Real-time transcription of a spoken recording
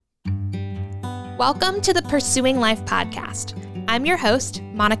Welcome to the Pursuing Life podcast. I'm your host,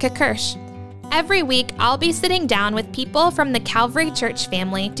 Monica Kirsch. Every week, I'll be sitting down with people from the Calvary Church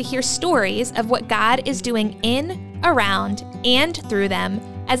family to hear stories of what God is doing in, around, and through them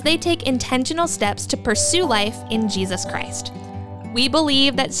as they take intentional steps to pursue life in Jesus Christ. We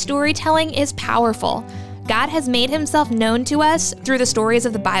believe that storytelling is powerful. God has made himself known to us through the stories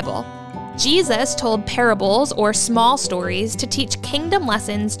of the Bible. Jesus told parables or small stories to teach kingdom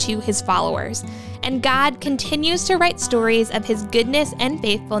lessons to his followers. And God continues to write stories of his goodness and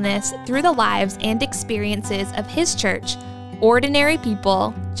faithfulness through the lives and experiences of his church, ordinary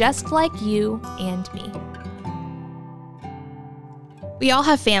people just like you and me. We all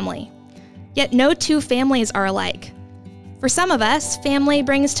have family, yet no two families are alike. For some of us, family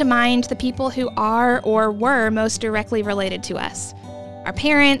brings to mind the people who are or were most directly related to us. Our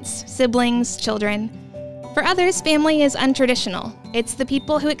parents, siblings, children. For others, family is untraditional. It's the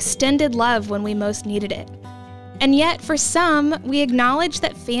people who extended love when we most needed it. And yet, for some, we acknowledge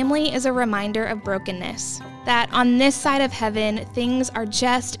that family is a reminder of brokenness, that on this side of heaven, things are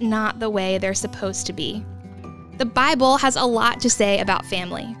just not the way they're supposed to be. The Bible has a lot to say about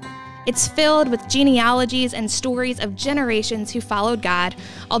family. It's filled with genealogies and stories of generations who followed God,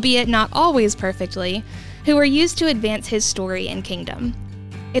 albeit not always perfectly, who were used to advance his story and kingdom.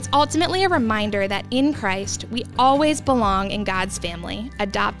 It's ultimately a reminder that in Christ, we always belong in God's family,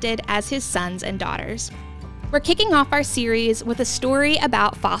 adopted as his sons and daughters. We're kicking off our series with a story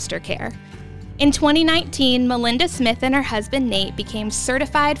about foster care. In 2019, Melinda Smith and her husband Nate became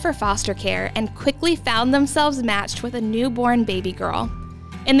certified for foster care and quickly found themselves matched with a newborn baby girl.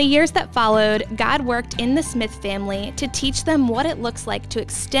 In the years that followed, God worked in the Smith family to teach them what it looks like to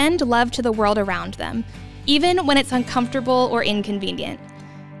extend love to the world around them, even when it's uncomfortable or inconvenient.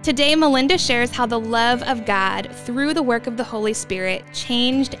 Today, Melinda shares how the love of God through the work of the Holy Spirit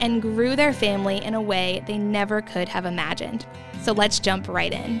changed and grew their family in a way they never could have imagined. So let's jump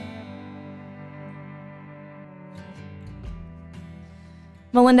right in.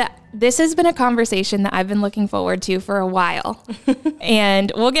 Melinda, this has been a conversation that I've been looking forward to for a while.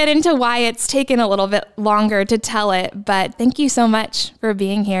 And we'll get into why it's taken a little bit longer to tell it, but thank you so much for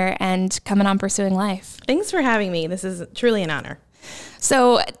being here and coming on Pursuing Life. Thanks for having me. This is truly an honor.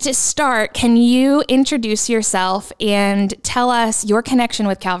 So to start, can you introduce yourself and tell us your connection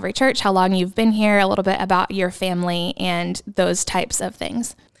with Calvary Church, how long you've been here, a little bit about your family and those types of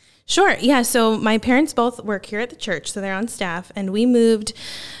things? Sure. Yeah. So my parents both work here at the church, so they're on staff, and we moved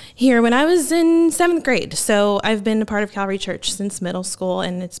here when I was in 7th grade. So I've been a part of Calvary Church since middle school,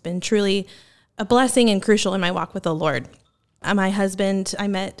 and it's been truly a blessing and crucial in my walk with the Lord. My husband, I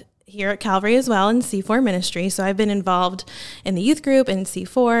met here at Calvary as well in C4 ministry. So I've been involved in the youth group in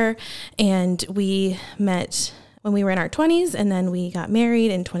C4, and we met when we were in our 20s, and then we got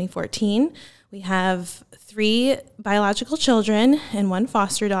married in 2014. We have 3 biological children and 1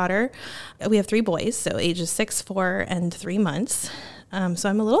 foster daughter. We have 3 boys, so ages 6, 4, and 3 months. So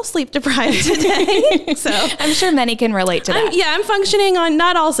I'm a little sleep deprived today. So I'm sure many can relate to that. I'm functioning on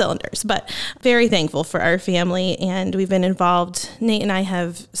not all cylinders, but very thankful for our family. And we've been involved. Nate and I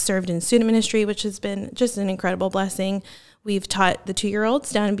have served in student ministry, which has been just an incredible blessing. We've taught the 2-year-olds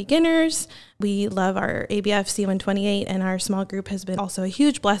down in beginners. We love our ABF C128, and our small group has been also a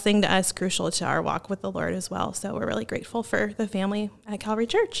huge blessing to us, crucial to our walk with the Lord as well. So we're really grateful for the family at Calvary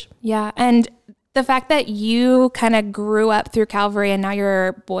Church. Yeah, and the fact that you kind of grew up through Calvary and now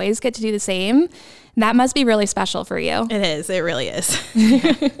your boys get to do the same, that must be really special for you. It is. It really is.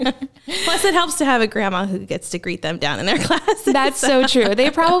 Plus, it helps to have a grandma who gets to greet them down in their classes. That's so true. They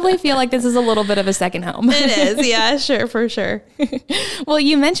probably feel like this is a little bit of a second home. It is. Yeah, sure. For sure. Well,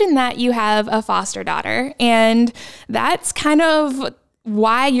 you mentioned that you have a foster daughter, and that's kind of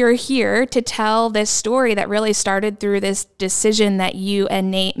why you're here to tell this story that really started through this decision that you and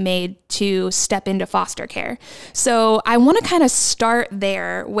Nate made to step into foster care. So I want to kind of start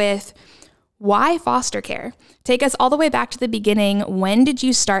there with why foster care? Take us all the way back to the beginning. When did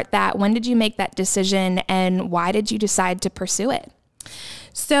you start that? When did you make that decision? And why did you decide to pursue it?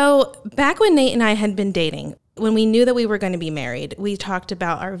 So back when Nate and I had been dating, when we knew that we were going to be married, we talked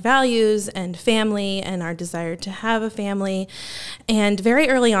about our values and family and our desire to have a family. And very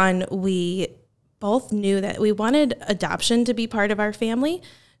early on, we both knew that we wanted adoption to be part of our family.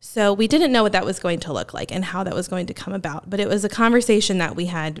 So we didn't know what that was going to look like and how that was going to come about. But it was a conversation that we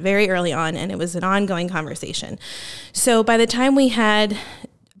had very early on, and it was an ongoing conversation. So by the time we had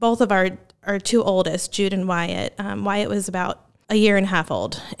both of our 2 oldest, Jude and Wyatt, Wyatt was about a year and a half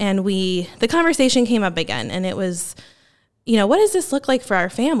old. And the conversation came up again, and it was what does this look like for our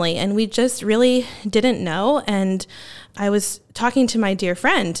family? And we just really didn't know. And I was talking to my dear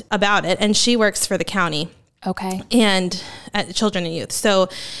friend about it, and she works for the county. Okay. And at Children and Youth. So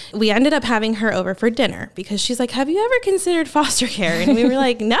we ended up having her over for dinner because she's like, have you ever considered foster care? And we were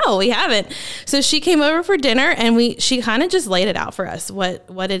like, no, we haven't. So she came over for dinner, and she kind of just laid it out for us,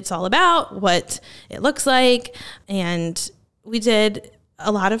 what it's all about, what it looks like. And we did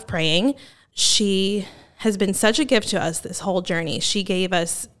a lot of praying. She has been such a gift to us this whole journey. She gave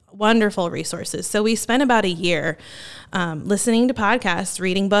us wonderful resources. So we spent about a year listening to podcasts,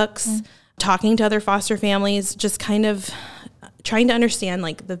 reading books, talking to other foster families, just kind of trying to understand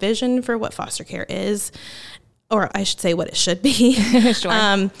like the vision for what foster care is, or I should say what it should be.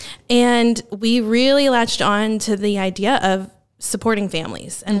 Sure. And we really latched on to the idea of supporting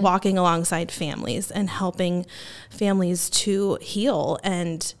families and walking alongside families and helping families to heal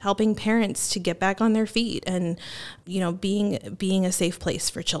and helping parents to get back on their feet and, being a safe place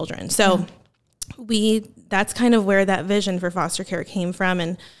for children. So that's kind of where that vision for foster care came from.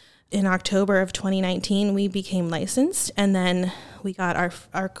 And in October of 2019, we became licensed, and then we got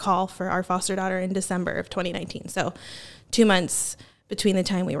our call for our foster daughter in December of 2019. So 2 months between the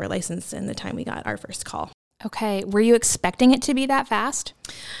time we were licensed and the time we got our first call. Okay. Were you expecting it to be that fast?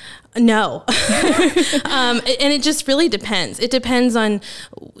 No. And it just really depends. It depends on,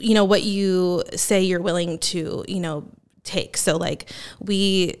 what you say you're willing to, take. So like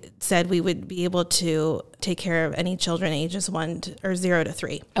we said we would be able to take care of any children ages 0 to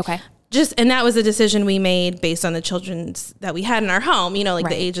 3. Okay. And that was a decision we made based on the children that we had in our home, the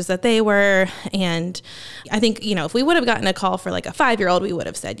ages that they were. And I think, if we would have gotten a call for like a 5-year-old, we would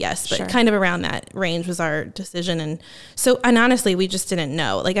have said yes, but kind of around that range was our decision. And honestly, we just didn't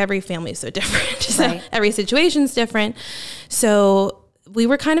know. Like every family is so different. So every situation's different. So we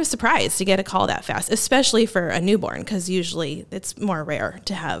were kind of surprised to get a call that fast, especially for a newborn, because usually it's more rare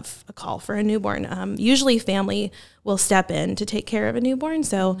to have a call for a newborn. Usually family will step in to take care of a newborn.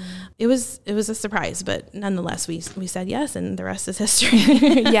 So it was a surprise, but nonetheless, we said yes, and the rest is history.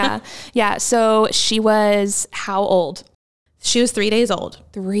 Yeah. So she was how old? She was 3 days old.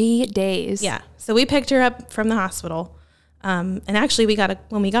 3 days. Yeah. So we picked her up from the hospital. And actually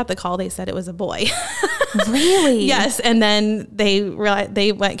when we got the call, they said it was a boy. Really? Yes. And then they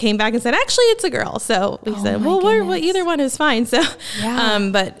came back and said, actually it's a girl. So we said, well, either one is fine. So,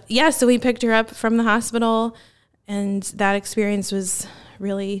 so we picked her up from the hospital, and that experience was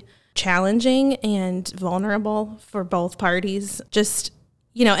really challenging and vulnerable for both parties. Just,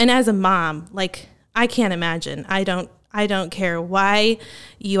 and as a mom, like I can't imagine. I don't care why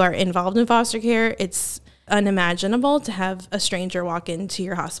you are involved in foster care. It's unimaginable to have a stranger walk into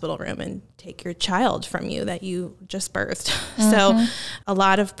your hospital room and take your child from you that you just birthed. So a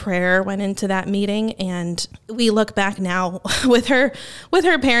lot of prayer went into that meeting, and we look back now with her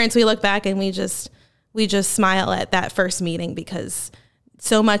parents, we look back and we just smile at that first meeting because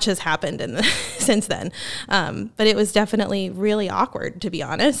so much has happened since then. But it was definitely really awkward, to be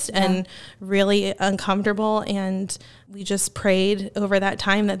honest, and really uncomfortable. And we just prayed over that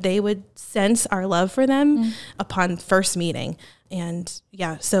time that they would sense our love for them upon first meeting. And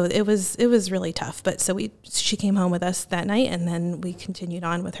so it was really tough. But so she came home with us that night, and then we continued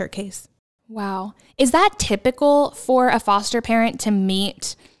on with her case. Wow. Is that typical for a foster parent to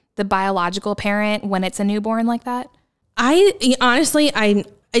meet the biological parent when it's a newborn like that?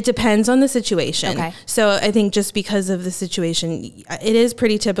 It depends on the situation. Okay. So I think just because of the situation, it is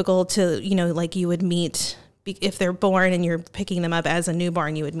pretty typical to, like you would meet, if they're born and you're picking them up as a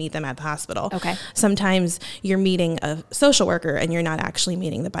newborn, you would meet them at the hospital. Okay. Sometimes you're meeting a social worker and you're not actually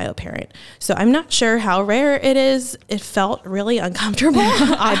meeting the bio parent. So I'm not sure how rare it is. It felt really uncomfortable,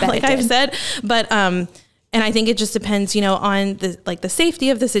 I've said, but, and I think it just depends, on the safety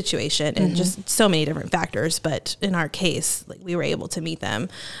of the situation and just so many different factors. But in our case, we were able to meet them,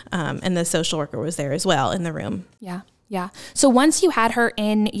 and the social worker was there as well in the room. Yeah. So once you had her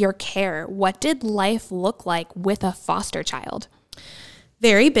in your care, what did life look like with a foster child?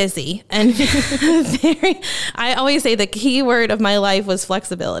 Very busy and I always say the key word of my life was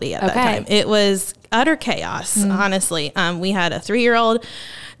flexibility at that time. It was utter chaos, honestly. We had a 3-year-old,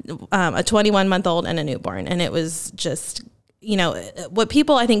 a 21-month-old, and a newborn. And it was just, what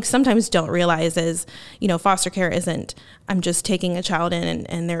people I think sometimes don't realize is, foster care isn't, I'm just taking a child in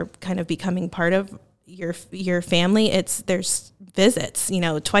and they're kind of becoming part of your family. There's visits,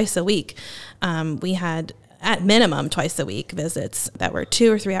 twice a week. We had at minimum twice a week visits that were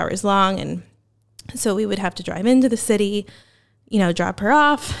 2 or 3 hours long. And so we would have to drive into the city, drop her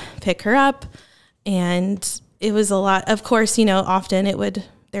off, pick her up. And it was a lot. Of course, often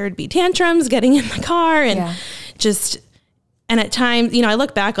there would be tantrums getting in the car and And at times, I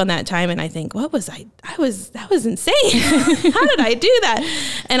look back on that time and I think, that was insane. How did I do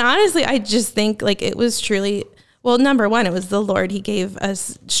that? And honestly, I just think like it was truly, well, number one, it was the Lord. He gave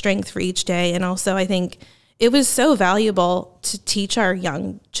us strength for each day. And also I think it was so valuable to teach our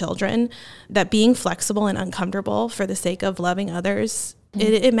young children that being flexible and uncomfortable for the sake of loving others,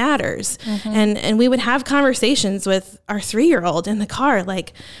 it matters. And we would have conversations with our 3-year-old in the car,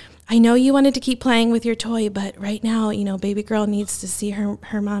 like, I know you wanted to keep playing with your toy, but right now, baby girl needs to see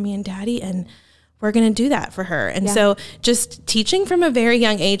her mommy and daddy, and we're going to do that for her. And so just teaching from a very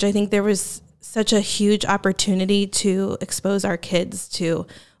young age, I think there was such a huge opportunity to expose our kids to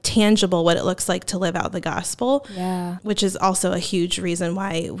tangible what it looks like to live out the gospel, which is also a huge reason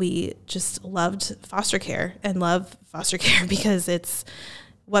why we just loved foster care and love foster care, because it's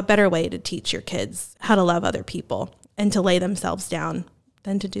what better way to teach your kids how to love other people and to lay themselves down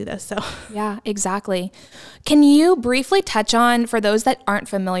than to do this. So yeah, exactly. Can you briefly touch on, for those that aren't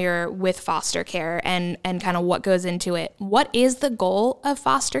familiar with foster care and kind of what goes into it, what is the goal of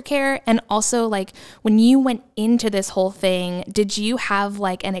foster care? And also, like, when you went into this whole thing, did you have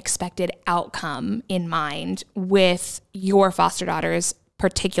like an expected outcome in mind with your foster daughter's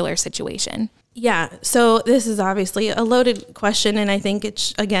particular situation? Yeah. So this is obviously a loaded question. And I think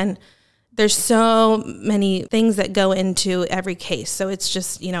it's, again, there's so many things that go into every case. So it's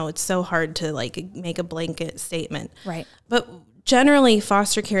just, it's so hard to like make a blanket statement. Right. But generally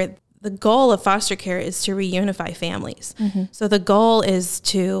foster care, the goal of foster care is to reunify families. So the goal is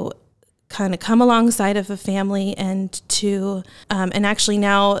to kind of come alongside of a family and to, and actually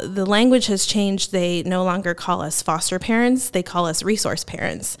now the language has changed. They no longer call us foster parents. They call us resource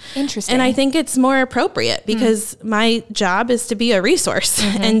parents. Interesting. And I think it's more appropriate because my job is to be a resource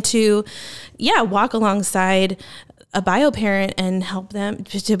and to, walk alongside a bio parent and help them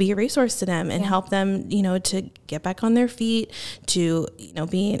to be a resource to them and help them, to get back on their feet, to,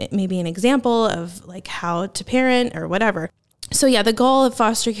 be maybe an example of like how to parent or whatever. So the goal of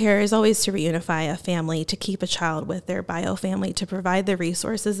foster care is always to reunify a family, to keep a child with their bio family, to provide the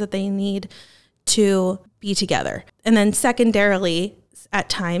resources that they need to be together. And then secondarily, at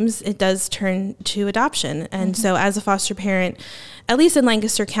times, it does turn to adoption. And so as a foster parent, at least in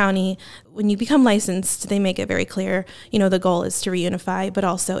Lancaster County, when you become licensed, they make it very clear, the goal is to reunify, but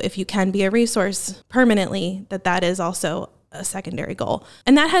also if you can be a resource permanently, that is also a secondary goal.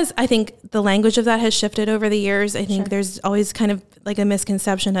 And that has, I think the language of that has shifted over the years. I think there's always kind of like a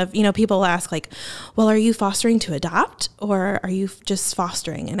misconception of, people ask like, well, are you fostering to adopt or are you just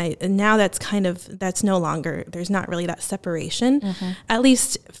fostering? And now that's no longer, there's not really that separation, at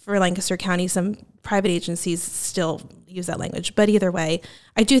least for Lancaster County. Some private agencies still use that language, but either way,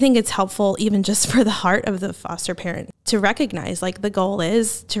 I do think it's helpful even just for the heart of the foster parent to recognize like the goal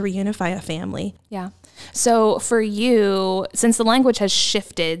is to reunify a family. Yeah. So for you, since the language has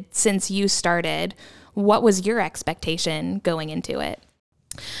shifted since you started, what was your expectation going into it?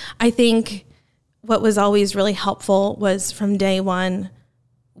 I think what was always really helpful was from day one,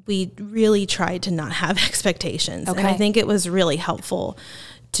 we really tried to not have expectations. Okay. And I think it was really helpful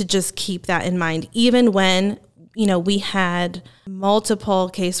to just keep that in mind, even when, we had multiple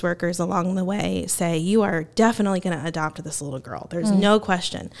caseworkers along the way say, you are definitely going to adopt this little girl. There's no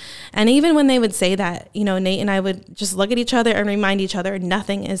question. And even when they would say that, Nate and I would just look at each other and remind each other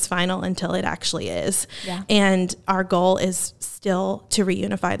nothing is final until it actually is. Yeah. And our goal is still to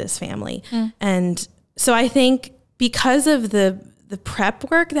reunify this family. And so I think because of the prep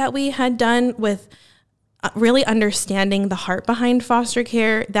work that we had done with really understanding the heart behind foster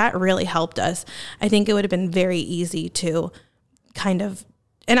care, that really helped us. I think it would have been very easy to kind of,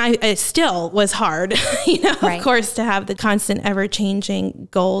 and it still was hard, of course, to have the constant ever-changing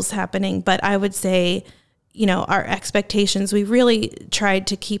goals happening. But I would say, our expectations, we really tried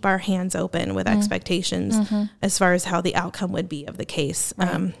to keep our hands open with expectations as far as how the outcome would be of the case.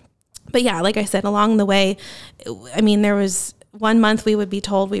 Right. But like I said, along the way, there was 1 month we would be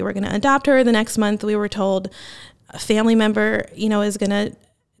told we were going to adopt her. The next month we were told a family member, is going to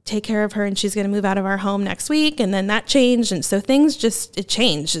take care of her and she's going to move out of our home next week. And then that changed. And so things it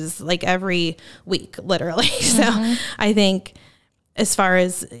changes like every week, literally. So I think as far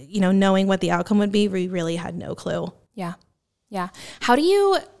as, knowing what the outcome would be, we really had no clue. Yeah. Yeah. How do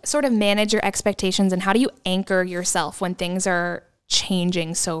you sort of manage your expectations and how do you anchor yourself when things are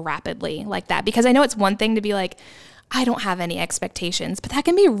changing so rapidly like that? Because I know it's one thing to be like, I don't have any expectations, but that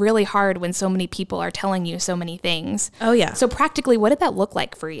can be really hard when so many people are telling you so many things. Oh, yeah. So practically, what did that look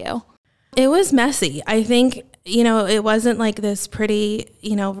like for you? It was messy. I think it wasn't like this pretty,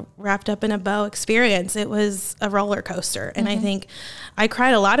 wrapped up in a bow experience. It was a roller coaster. And I think I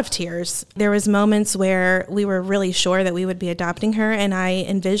cried a lot of tears. There was moments where we were really sure that we would be adopting her, and I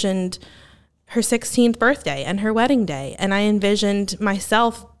envisioned her 16th birthday and her wedding day. And I envisioned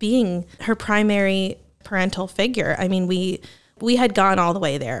myself being her primary parental figure. I mean, we had gone all the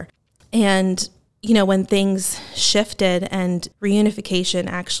way there. And, when things shifted and reunification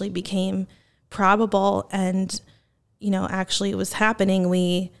actually became probable and, actually it was happening,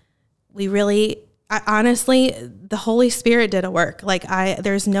 we really, honestly, the Holy Spirit did a work. Like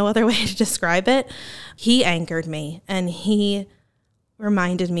there's no other way to describe it. He anchored me, and he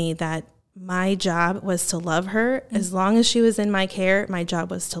reminded me that my job was to love her. As long as she was in my care, my job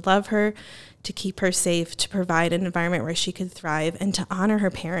was to love her, to keep her safe, to provide an environment where she could thrive, and to honor her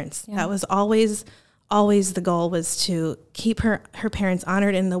parents. Yeah. That was always the goal, was to keep her parents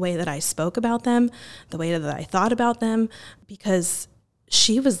honored in the way that I spoke about them, the way that I thought about them, because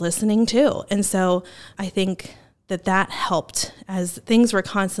she was listening too. And so I think that helped as things were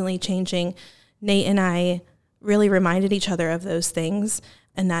constantly changing. Nate and I really reminded each other of those things,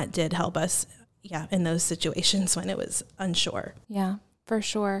 and that did help us, in those situations when it was unsure. Yeah, for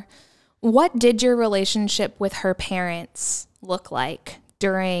sure. What did your relationship with her parents look like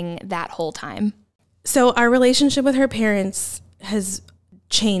during that whole time? So our relationship with her parents has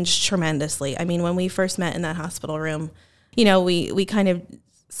changed tremendously. I mean, when we first met in that hospital room, we kind of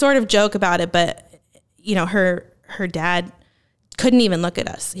sort of joke about it, but, her dad couldn't even look at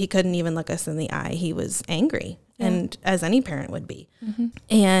us. He couldn't even look us in the eye. He was angry, and as any parent would be. Mm-hmm.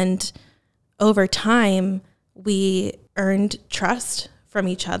 And over time, we earned trust from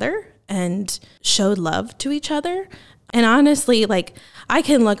each other and showed love to each other. And honestly, I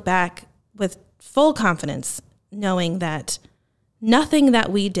can look back with full confidence knowing that nothing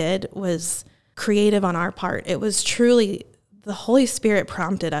that we did was creative on our part. It was truly the Holy Spirit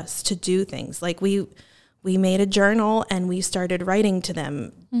prompted us to do things. Like we made a journal and we started writing to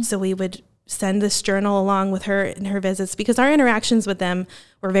them. Mm. So we would send this journal along with her in her visits, because our interactions with them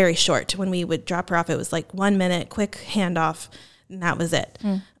were very short. When we would drop her off, it was like 1 minute, quick handoff, and that was it.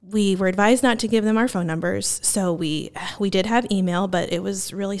 Mm. We were advised not to give them our phone numbers. So we did have email, but it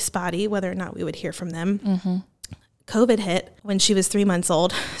was really spotty whether or not we would hear from them. Mm-hmm. COVID hit when she was 3 months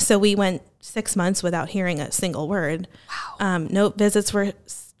old. So we went 6 months without hearing a single word. Wow. No visits were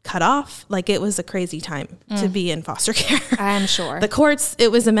cut off. It was a crazy time to be in foster care. I'm sure. The courts,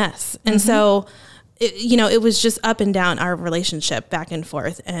 it was a mess. And so, it was just up and down, our relationship back and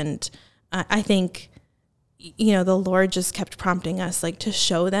forth. And I think, the Lord just kept prompting us to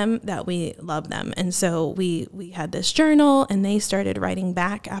show them that we love them. And so we had this journal, and they started writing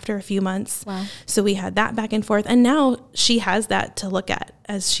back after a few months. Wow. So we had that back and forth. And now she has that to look at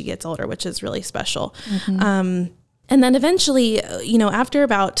as she gets older, which is really special. Mm-hmm. And then eventually, after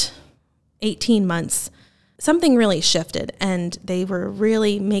about 18 months, something really shifted, and they were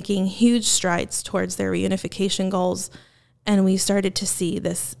really making huge strides towards their reunification goals. And we started to see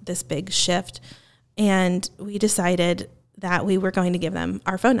this big shift. And we decided that we were going to give them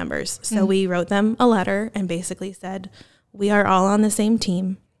our phone numbers. So we wrote them a letter and basically said, we are all on the same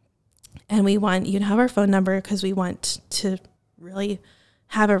team, and we want you to have our phone number because we want to really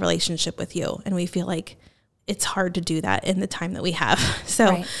have a relationship with you. And we feel like it's hard to do that in the time that we have.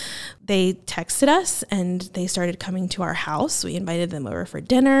 So they texted us, and they started coming to our house. We invited them over for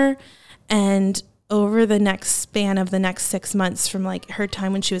dinner, and over the next span of the next 6 months, from her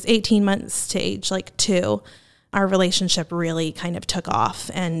time when she was 18 months to age 2, our relationship really kind of took off,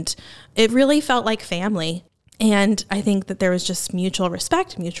 and it really felt like family. And I think that there was just mutual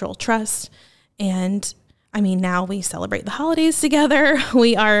respect, mutual trust. And I mean, now we celebrate the holidays together.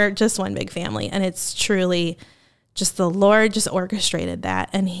 We are just one big family, and it's truly just the Lord just orchestrated that,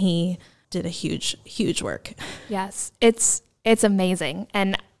 and he did a huge, huge work. Yes. It's amazing.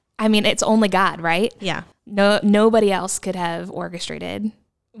 And I mean, it's only God, right? Yeah. Nobody else could have orchestrated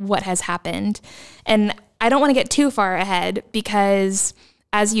what has happened. And I don't want to get too far ahead because,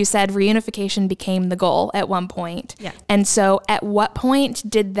 as you said, reunification became the goal at one point. Yeah. And so at what point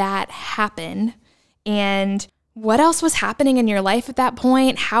did that happen? And what else was happening in your life at that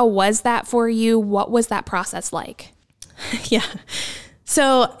point? How was that for you? What was that process like? Yeah.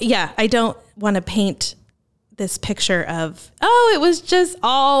 So, I don't want to paint this picture of, it was just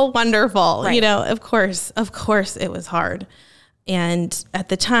all wonderful. Right. Of course it was hard. And at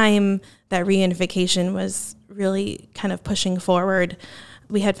the time that reunification was really kind of pushing forward,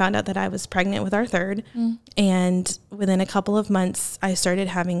 we had found out that I was pregnant with our third. And within a couple of months, I started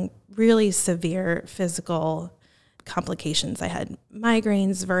having really severe physical complications. I had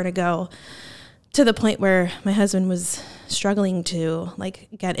migraines, vertigo, to the point where my husband was struggling to like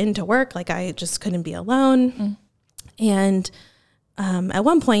get into work. Like I just couldn't be alone. And at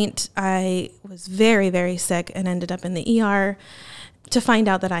one point I was very, very sick and ended up in the ER to find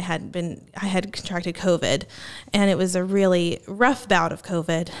out that I had contracted COVID, and it was a really rough bout of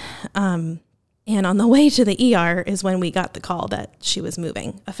COVID. And on the way to the ER is when we got the call that she was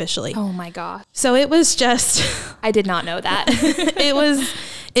moving officially. Oh my gosh. So it was just, I did not know that. it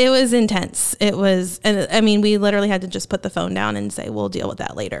was intense. It was, and I mean, we literally had to just put the phone down and say, we'll deal with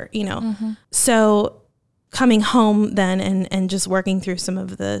that later, you know? So coming home then and just working through some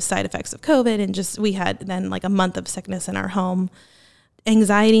of the side effects of COVID, and we had then like a month of sickness in our home.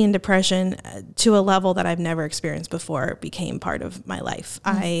 Anxiety and depression to a level that I've never experienced before became part of my life.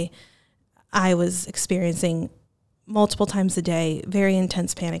 I was experiencing multiple times a day, very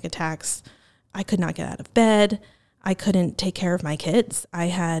intense panic attacks. I could not get out of bed. I couldn't take care of my kids. I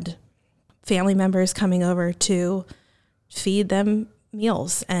had family members coming over to feed them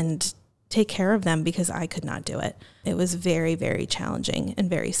meals and take care of them because I could not do it. It was very, very challenging and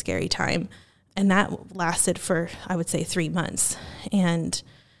very scary time. And that lasted for, I would say, 3 months. And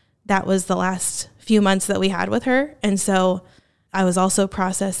that was the last few months that we had with her. And so I was also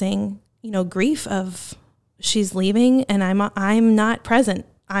processing, grief of she's leaving and I'm not present.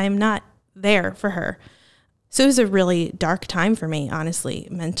 I'm not there for her. So it was a really dark time for me, honestly,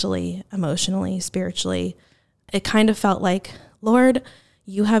 mentally, emotionally, spiritually. It kind of felt like, Lord,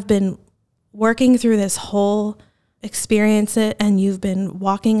 you have been working through this whole experience and you've been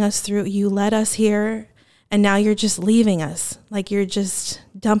walking us through. You led us here and now you're just leaving us. Like you're just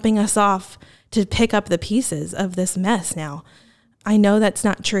dumping us off to pick up the pieces of this mess now. I know that's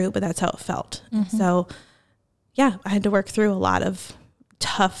not true, but that's how it felt. So yeah, I had to work through a lot of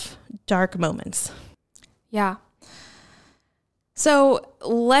tough, dark moments. Yeah. So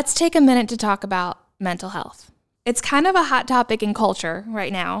let's take a minute to talk about mental health. It's kind of a hot topic in culture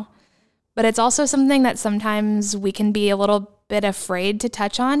right now, but it's also something that sometimes we can be a little bit afraid to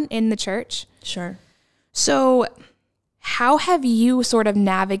touch on in the church. Sure. So how have you sort of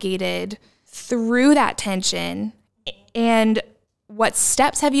navigated through that tension, and what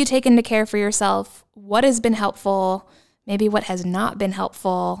steps have you taken to care for yourself? What has been helpful? Maybe what has not been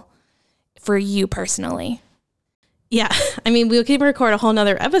helpful for you personally? Yeah. I mean, we could record a whole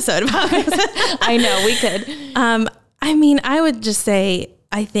nother episode about this. I know we could. I mean, I would just say,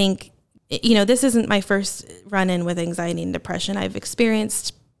 I think, this isn't my first run-in with anxiety and depression. I've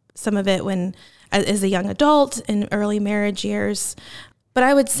experienced some of it as a young adult in early marriage years. But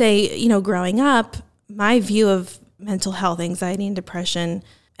I would say, growing up, my view of mental health, anxiety and depression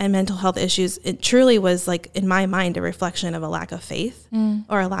and mental health issues, it truly was like, in my mind, a reflection of a lack of faith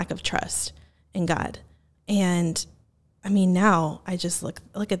or a lack of trust in God. And I mean, now I just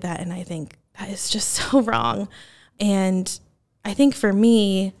look at that and I think that is just so wrong. And I think for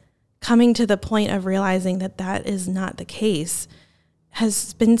me, coming to the point of realizing that that is not the case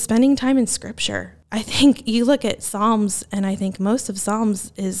has been spending time in scripture. I think you look at Psalms, and I think most of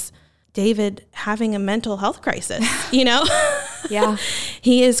Psalms is David having a mental health crisis, Yeah.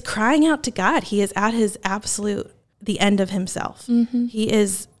 He is crying out to God. He is at the end of himself. He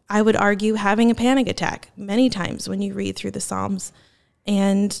is, I would argue, having a panic attack many times when you read through the Psalms.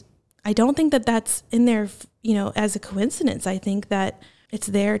 And I don't think that that's in there, as a coincidence. I think that it's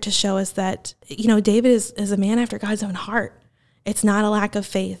there to show us that, David is a man after God's own heart. It's not a lack of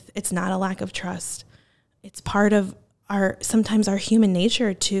faith. It's not a lack of trust. It's part of sometimes our human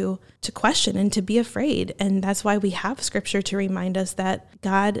nature to question and to be afraid. And that's why we have scripture to remind us that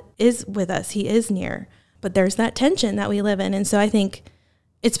God is with us. He is near. But there's that tension that we live in. And so I think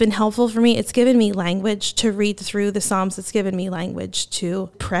it's been helpful for me. It's given me language to read through the Psalms. It's given me language to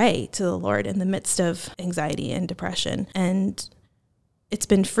pray to the Lord in the midst of anxiety and depression. And it's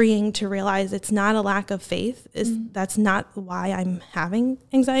been freeing to realize it's not a lack of faith. That's not why I'm having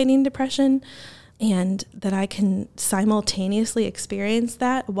anxiety and depression, and that I can simultaneously experience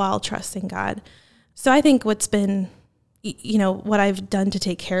that while trusting God. So I think what's been, what I've done to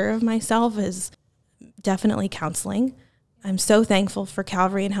take care of myself is definitely counseling. I'm so thankful for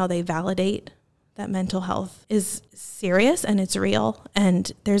Calvary and how they validate that mental health is serious and it's real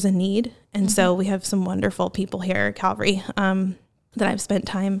and there's a need. And so we have some wonderful people here at Calvary that I've spent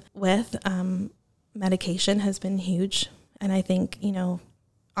time with. Medication has been huge. And I think,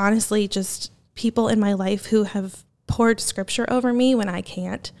 honestly, just people in my life who have poured scripture over me when I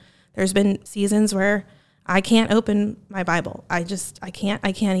can't. There's been seasons where I can't open my Bible. I can't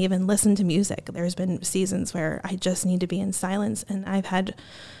even listen to music. There's been seasons where I just need to be in silence. And I've had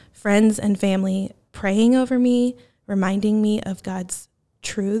friends and family praying over me, reminding me of God's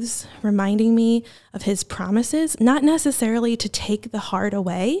truths, reminding me of his promises, not necessarily to take the hard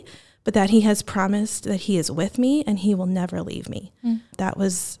away, but that he has promised that he is with me and he will never leave me. That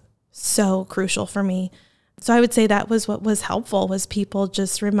was so crucial for me. So I would say that was what was helpful, was people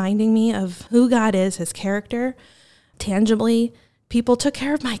just reminding me of who God is, his character, tangibly. People took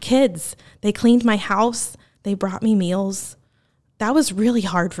care of my kids. They cleaned my house. They brought me meals. That was really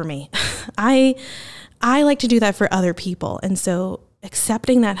hard for me. I like to do that for other people. And so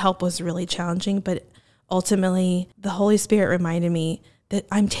accepting that help was really challenging, but ultimately the Holy Spirit reminded me that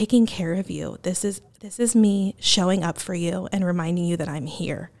I'm taking care of you. This is me showing up for you and reminding you that I'm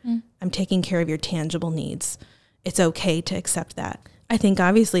here. I'm taking care of your tangible needs. It's okay to accept that. I think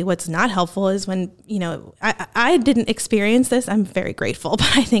obviously what's not helpful is when, I didn't experience this. I'm very grateful,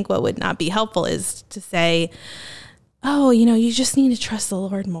 but I think what would not be helpful is to say, oh, you just need to trust the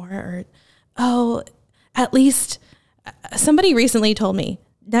Lord more, or, oh, at least. Somebody recently told me,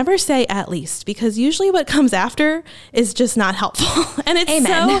 never say at least, because usually what comes after is just not helpful. And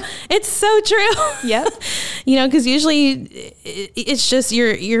it's so true. Yep. Because usually it's just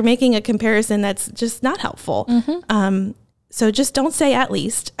you're making a comparison that's just not helpful. So just don't say at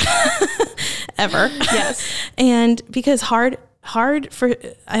least ever. Yes. And because hard for,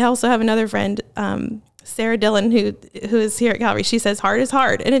 I also have another friend, Sarah Dillon, who is here at Calvary. She says hard is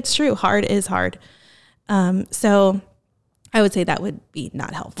hard, and it's true. Hard is hard. So I would say that would be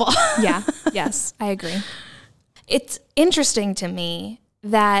not helpful. Yeah. Yes, I agree. It's interesting to me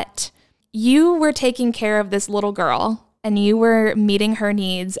that you were taking care of this little girl and you were meeting her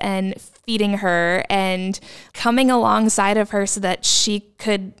needs and feeding her and coming alongside of her so that she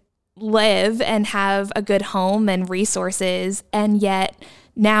could live and have a good home and resources. And yet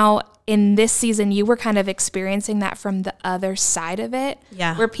now in this season, you were kind of experiencing that from the other side of it.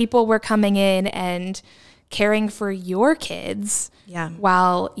 Yeah. Where people were coming in and caring for your kids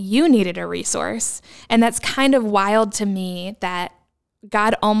while you needed a resource. And that's kind of wild to me that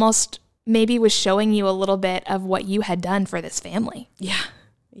God almost maybe was showing you a little bit of what you had done for this family. Yeah.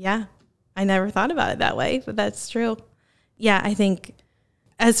 Yeah. I never thought about it that way, but that's true. Yeah. I think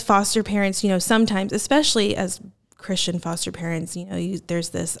as foster parents, sometimes, especially as Christian foster parents, there's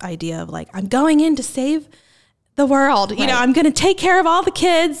this idea of like, I'm going in to save the world. Right. I'm going to take care of all the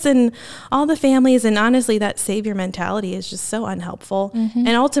kids and all the families. And honestly, that savior mentality is just so unhelpful. And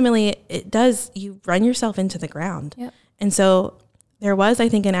ultimately you run yourself into the ground. Yep. And so there was, I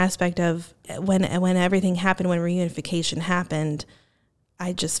think, an aspect of when everything happened, when reunification happened,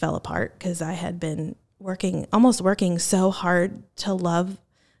 I just fell apart because I had been almost working so hard to love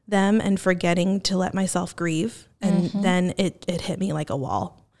them and forgetting to let myself grieve. And then it hit me like a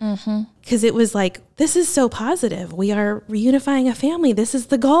wall. Because it was like, this is so positive. We are reunifying a family. This is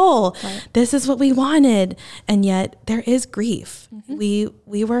the goal. Right. This is what we wanted. And yet there is grief. We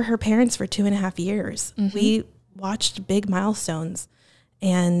were her parents for 2.5 years. We watched big milestones,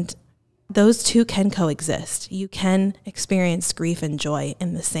 and those two can coexist. You can experience grief and joy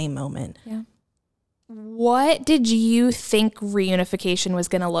in the same moment. Yeah. What did you think reunification was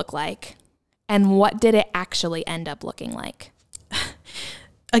going to look like? And what did it actually end up looking like?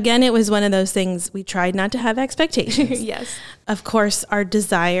 Again, it was one of those things, we tried not to have expectations. Yes. Of course, our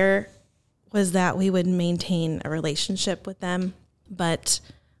desire was that we would maintain a relationship with them, but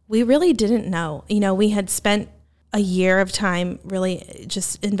we really didn't know. We had spent a year of time really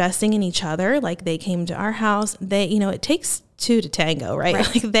just investing in each other. Like, they came to our house. It takes two to tango, right?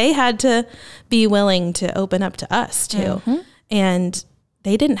 Like, they had to be willing to open up to us too. And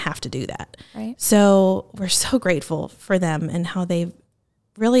they didn't have to do that. Right. So we're so grateful for them and how they've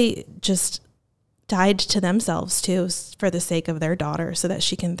really just died to themselves too for the sake of their daughter so that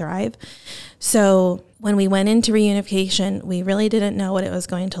she can thrive. So when we went into reunification, we really didn't know what it was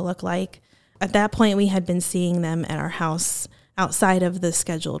going to look like. At that point, we had been seeing them at our house outside of the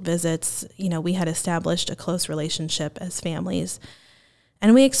scheduled visits. We had established a close relationship as families.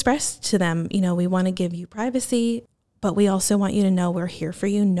 And we expressed to them, we want to give you privacy, but we also want you to know we're here for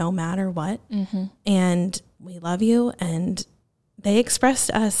you no matter what. And we love you. And they expressed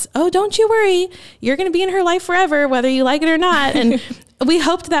to us, oh, don't you worry. You're going to be in her life forever, whether you like it or not. And we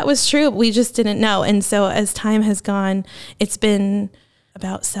hoped that was true. But we just didn't know. And so as time has gone, it's been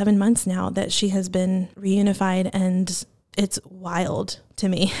about 7 months now that she has been reunified. And it's wild to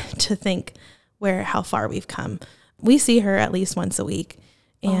me to think how far we've come. We see her at least once a week.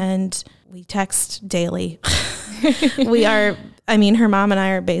 And we text daily. Her mom and I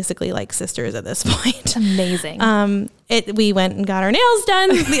are basically like sisters at this point. Amazing. We went and got our nails done.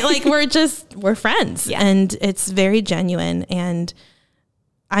 We're friends. Yeah. And it's very genuine. And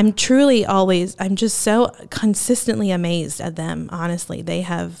I'm just so consistently amazed at them. Honestly, they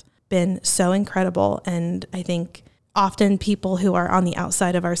have been so incredible. And I think often people who are on the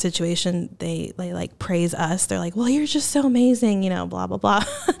outside of our situation, they like praise us. They're like, well, you're just so amazing, blah, blah, blah.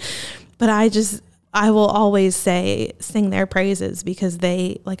 But I will always sing their praises, because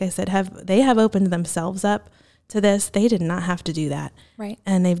they, like I said, have opened themselves up to this. They did not have to do that. Right.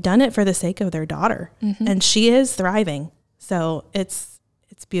 And they've done it for the sake of their daughter. Mm-hmm. And she is thriving. So it's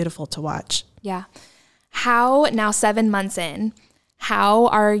beautiful to watch. Yeah. How, now 7 months in, how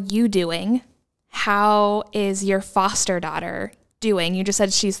are you doing? How is your foster daughter doing? You just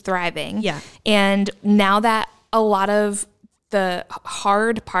said she's thriving. Yeah. And now that a lot of the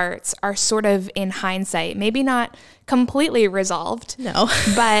hard parts are sort of in hindsight, maybe not completely resolved. No.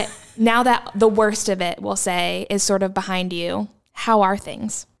 But now that the worst of it, we'll say, is sort of behind you, how are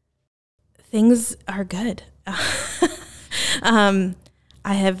things? Things are good.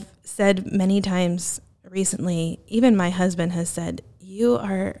 I have said many times recently, even my husband has said, you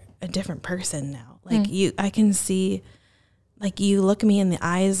are a different person now. Like I can see, like, you look me in the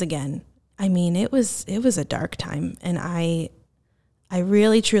eyes again. I mean, it was a dark time, and I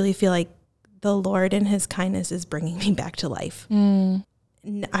really truly feel like the Lord in his kindness is bringing me back to life.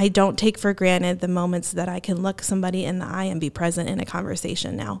 I don't take for granted the moments that I can look somebody in the eye and be present in a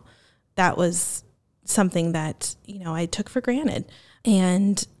conversation now. That was something that, I took for granted.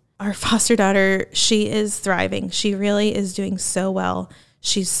 And our foster daughter, she is thriving. She really is doing so well.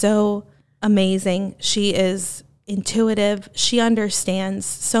 She's so amazing. She is intuitive. She understands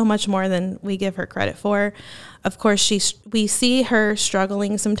so much more than we give her credit for. Of course, we see her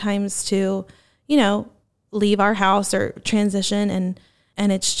struggling sometimes to, leave our house or transition,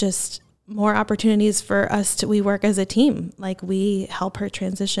 and it's just more opportunities for us we work as a team. Like, we help her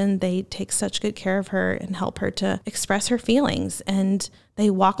transition. They take such good care of her and help her to express her feelings, and they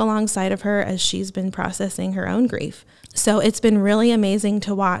walk alongside of her as she's been processing her own grief. So it's been really amazing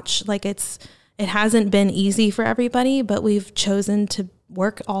to watch. Like, it hasn't been easy for everybody, but we've chosen to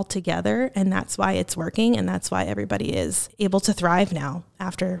work all together, and that's why it's working, and that's why everybody is able to thrive now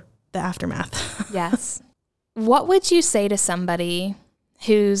after the aftermath. Yes. What would you say to somebody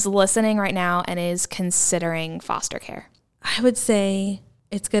who's listening right now and is considering foster care? I would say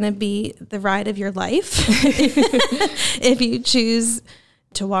it's going to be the ride of your life. If you choose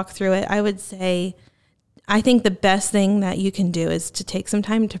to walk through it, I would say, I think the best thing that you can do is to take some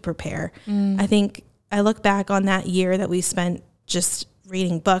time to prepare. I think I look back on that year that we spent just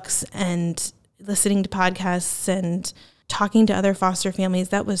reading books and listening to podcasts and talking to other foster families.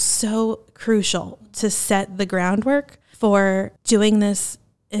 That was so crucial to set the groundwork for doing this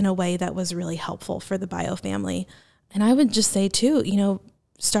in a way that was really helpful for the bio family. And I would just say too,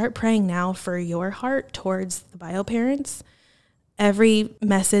 start praying now for your heart towards the bio parents. Every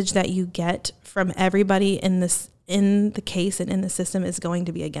message that you get from everybody in the case and in the system is going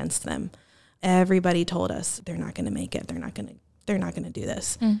to be against them. Everybody told us they're not going to make it. They're not going to do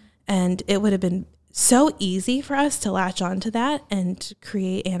this. And it would have been so easy for us to latch on to that and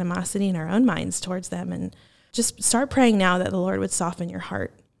create animosity in our own minds towards them. And just start praying now that the Lord would soften your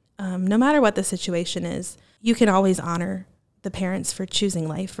heart. No matter what the situation is, you can always honor the parents for choosing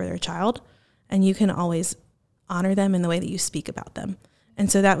life for their child, and you can always honor them in the way that you speak about them. And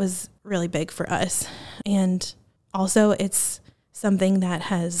so that was really big for us. And also, it's something that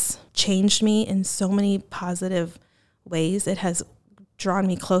has changed me in so many positive ways. It has drawn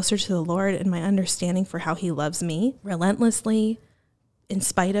me closer to the Lord and my understanding for how he loves me relentlessly in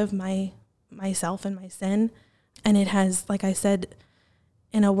spite of myself and my sin. And it has, like I said,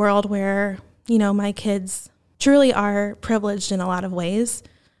 in a world where, my kids truly are privileged in a lot of ways,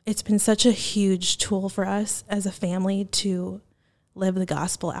 it's been such a huge tool for us as a family to live the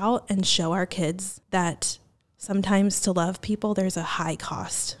gospel out and show our kids that sometimes to love people, there's a high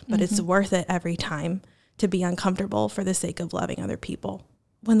cost, but it's worth it every time to be uncomfortable for the sake of loving other people.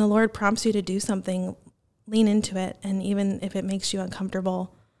 When the Lord prompts you to do something, lean into it. And even if it makes you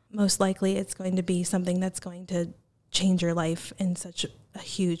uncomfortable, most likely it's going to be something that's going to change your life in such a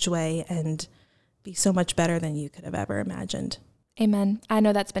huge way and be so much better than you could have ever imagined. Amen. I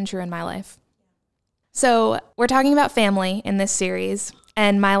know that's been true in my life. So we're talking about family in this series,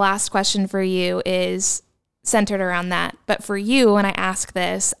 and my last question for you is centered around that. But for you, when I ask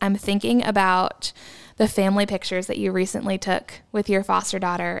this, I'm thinking about the family pictures that you recently took with your foster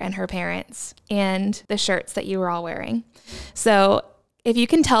daughter and her parents and the shirts that you were all wearing. So if you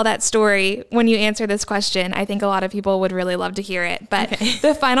can tell that story when you answer this question, I think a lot of people would really love to hear it. But okay.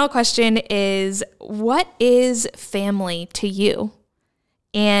 The final question is, what is family to you?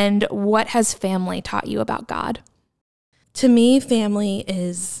 And what has family taught you about God? To me, family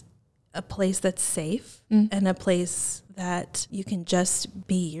is a place that's safe and a place that you can just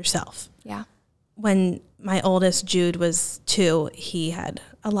be yourself. Yeah. When my oldest, Jude, was 2, he had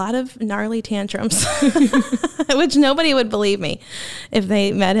a lot of gnarly tantrums, which nobody would believe me if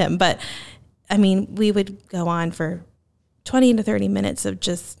they met him. But I mean, we would go on for 20 to 30 minutes of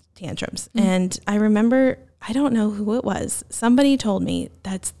just tantrums. And I remember, I don't know who it was, somebody told me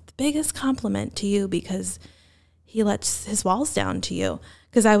that's the biggest compliment to you because he lets his walls down to you.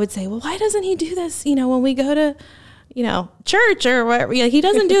 Because I would say, well, why doesn't he do this, when we go to, church or whatever? He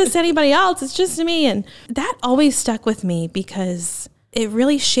doesn't do this to anybody else. It's just to me. And that always stuck with me because it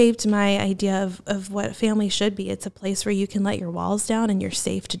really shaped my idea of what family should be. It's a place where you can let your walls down and you're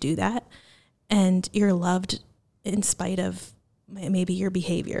safe to do that. And you're loved in spite of maybe your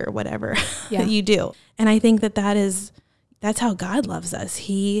behavior or whatever that you do. And I think that's how God loves us.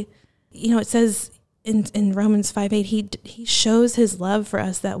 He, it says in Romans 5:8, he shows his love for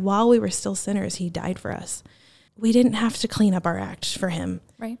us that while we were still sinners, he died for us. We didn't have to clean up our act for him.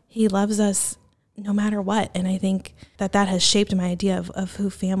 Right. He loves us no matter what. And I think that has shaped my idea of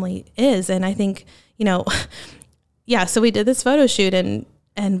who family is. And I think, so we did this photo shoot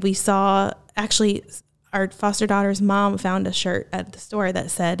and we saw, actually, our foster daughter's mom found a shirt at the store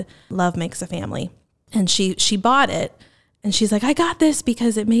that said, "Love makes a family." And she bought it and she's like, "I got this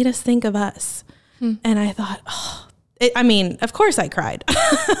because it made us think of us." And I thought, of course I cried.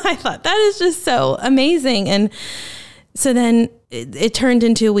 I thought that is just so amazing. And so then it turned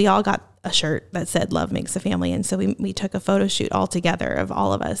into, we all got a shirt that said "Love makes a family." And so we took a photo shoot all together of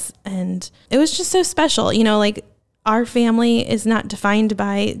all of us. And it was just so special. Like our family is not defined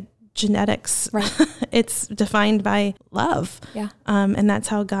by genetics. Right. It's defined by love. Yeah. And that's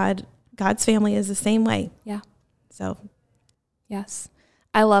how God's family is the same way. Yeah. So. Yes.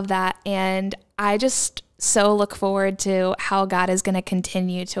 I love that. And I just so look forward to how God is going to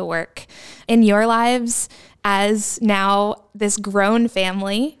continue to work in your lives as now this grown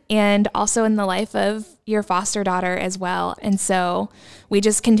family and also in the life of your foster daughter as well. And so we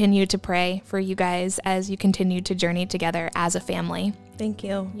just continue to pray for you guys as you continue to journey together as a family. Thank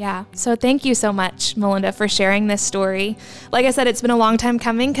you. Yeah. So thank you so much, Melinda, for sharing this story. Like I said, it's been a long time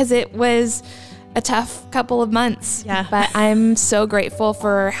coming because it was a tough couple of months. Yeah. But I'm so grateful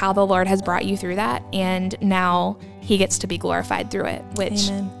for how the Lord has brought you through that. And now he gets to be glorified through it, which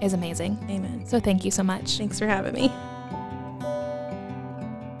is amazing. Amen. So thank you so much. Thanks for having me.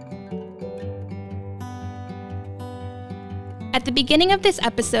 At the beginning of this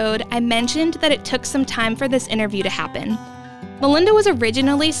episode, I mentioned that it took some time for this interview to happen. Melinda was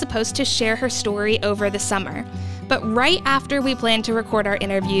originally supposed to share her story over the summer, but right after we planned to record our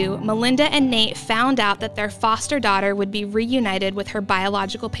interview, Melinda and Nate found out that their foster daughter would be reunited with her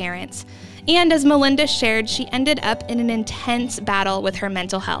biological parents, and as Melinda shared, she ended up in an intense battle with her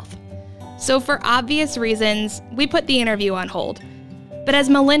mental health. So for obvious reasons, we put the interview on hold. But as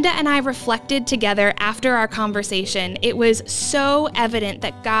Melinda and I reflected together after our conversation, it was so evident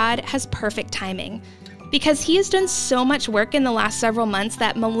that God has perfect timing, because he has done so much work in the last several months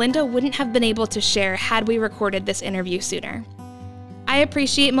that Melinda wouldn't have been able to share had we recorded this interview sooner. I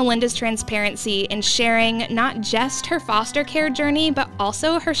appreciate Melinda's transparency in sharing not just her foster care journey, but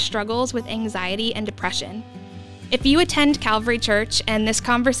also her struggles with anxiety and depression. If you attend Calvary Church and this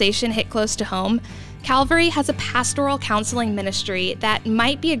conversation hit close to home, Calvary has a pastoral counseling ministry that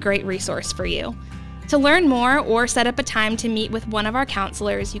might be a great resource for you. To learn more or set up a time to meet with one of our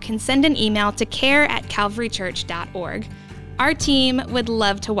counselors, you can send an email to care@calvarychurch.org. Our team would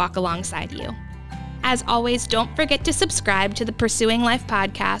love to walk alongside you. As always, don't forget to subscribe to the Pursuing Life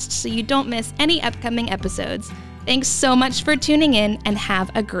podcast so you don't miss any upcoming episodes. Thanks so much for tuning in and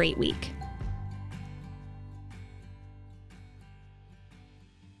have a great week.